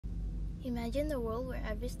Imagine a world where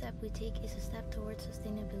every step we take is a step towards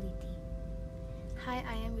sustainability. Hi,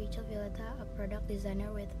 I am Violetta, a product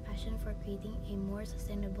designer with a passion for creating a more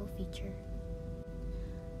sustainable future.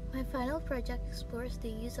 My final project explores the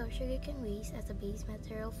use of sugarcane waste as a base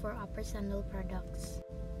material for upper sandal products.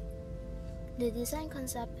 The design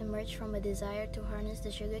concept emerged from a desire to harness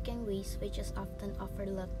the sugarcane waste, which is often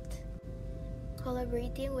overlooked.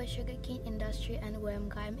 Collaborating with sugarcane industry and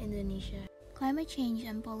UMKM Indonesia. Climate change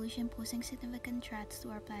and pollution posing significant threats to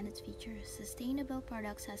our planet's future, sustainable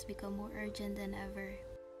products has become more urgent than ever.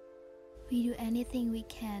 We do anything we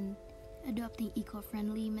can, adopting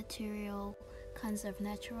eco-friendly material, conserve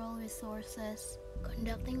natural resources,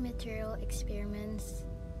 conducting material experiments,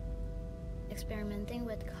 experimenting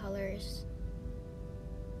with colors,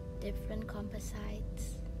 different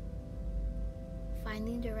composites,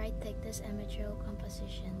 finding the right thickness and material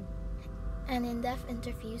composition, and in-depth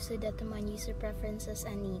interviews to determine user preferences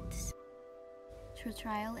and needs. Through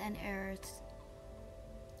trial and errors,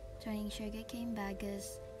 turning sugarcane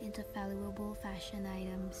bags into valuable fashion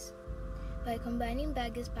items. By combining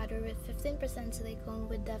baggage powder with 15% silicone,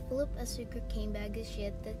 we develop a sugarcane baggage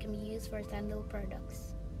sheet that can be used for sandal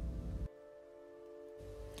products.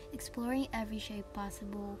 Exploring every shape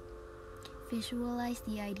possible, visualize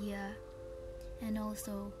the idea, and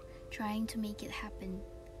also trying to make it happen.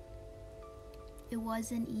 It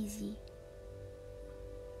wasn't easy,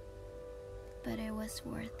 but it was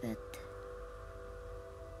worth it.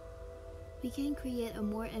 We can create a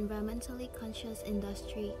more environmentally conscious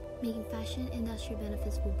industry, making fashion industry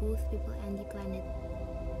benefits for both people and the planet.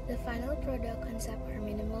 The final product concept are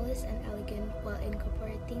minimalist and elegant while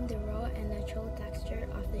incorporating the raw and natural texture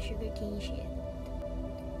of the sugarcane sheet.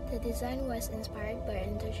 The design was inspired by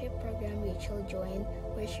an internship program Rachel joined,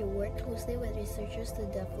 where she worked closely with researchers to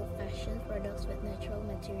develop fashion products with natural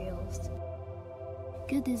materials.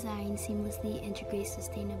 Good design seamlessly integrates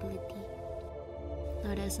sustainability,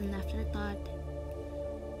 not as an afterthought,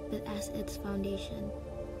 but as its foundation.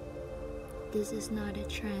 This is not a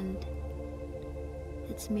trend,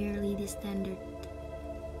 it's merely the standard.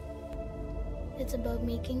 It's about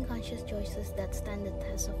making conscious choices that stand the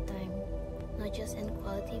test of time, not just in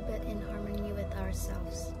quality but in harmony with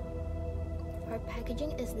ourselves. Our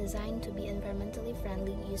packaging is designed to be environmentally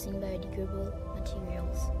friendly using biodegradable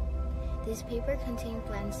materials. This paper contains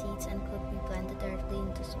plant seeds and could be planted directly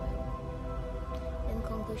into soil. In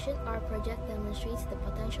conclusion, our project demonstrates the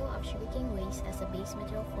potential of sugarcane waste as a base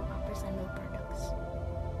material for upper sandal products,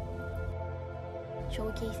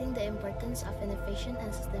 showcasing the importance of innovation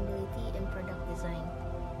and sustainability in product design.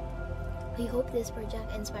 We hope this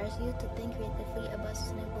project inspires you to think creatively about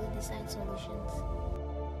sustainable design solutions.